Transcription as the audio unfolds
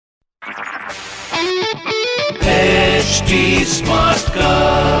HT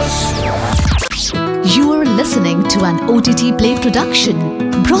Smartcast. You are listening to an OTTplay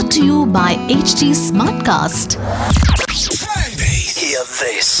production brought to you by HT Smartcast. Hear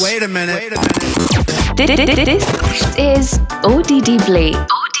this. Wait a minute. This is OTTplay.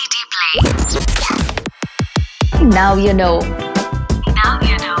 Now you know.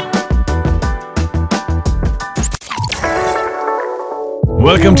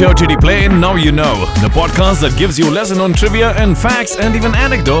 Welcome to OTTplay, Now You Know, the podcast that gives you lesson on trivia and facts and even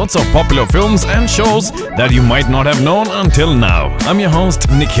anecdotes of popular films and shows that you might not have known until now. I'm your host,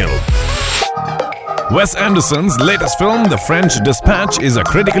 Nikhil. Wes Anderson's latest film, The French Dispatch, is a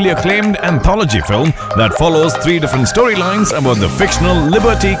critically acclaimed anthology film that follows three different storylines about the fictional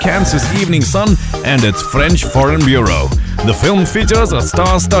Liberty, Kansas Evening Sun and its French Foreign Bureau. The film features a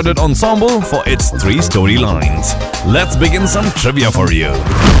star-studded ensemble for its three storylines. Let's begin some trivia for you.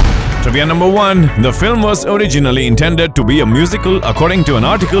 Trivia number 1. The film was originally intended to be a musical according to an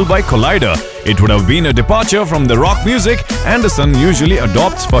article by Collider. It would have been a departure from the rock music Anderson usually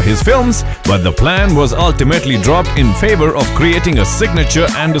adopts for his films, but the plan was ultimately dropped in favor of creating a signature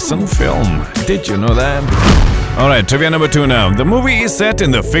Anderson film. Did you know that? Alright, trivia number 2 now. The movie is set in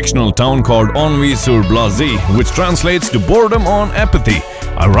the fictional town called Ennui-sur-Blase, which translates to Boredom-on-Apathy.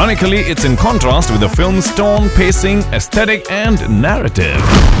 Ironically, it's in contrast with the film's tone, pacing, aesthetic, and narrative.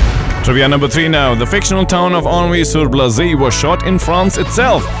 Trivia number 3 now. The fictional town of Ennui-sur-Blase was shot in France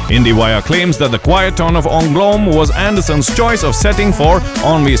itself. IndieWire claims that the quiet town of Angouleme was Anderson's choice of setting for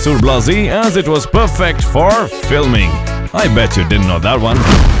Ennui-sur-Blase as it was perfect for filming. I bet you didn't know that one.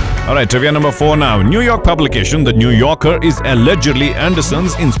 Alright, trivia number 4 now. New York publication The New Yorker is allegedly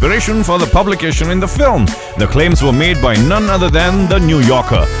Anderson's inspiration for the publication in the film. The claims were made by none other than The New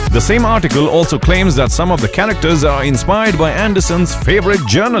Yorker. The same article also claims that some of the characters are inspired by Anderson's favorite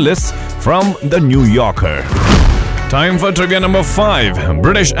journalists from The New Yorker. Time for trivia number 5.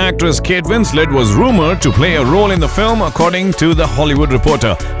 British actress Kate Winslet was rumored to play a role in the film according to The Hollywood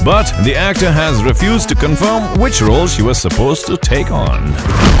Reporter, but the actor has refused to confirm which role she was supposed to take on.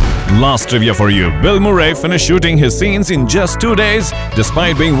 Last trivia for you. Bill Murray finished shooting his scenes in just 2 days,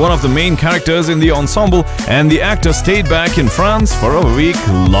 despite being one of the main characters in the ensemble, and the actor stayed back in France for a week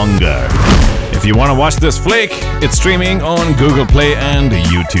longer. If you want to watch this flick, it's streaming on Google Play and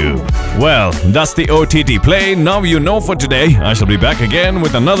YouTube. Well, that's the OTTplay Now You Know for today. I shall be back again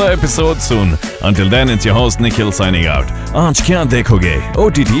with another episode soon. Until then, it's your host Nikhil signing out. Aaj kya dekhoge?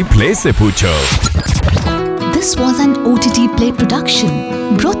 OTTplay se poocho. This was an OTTplay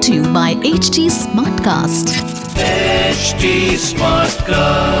production brought to you by HT Smartcast. HT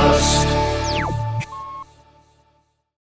Smartcast.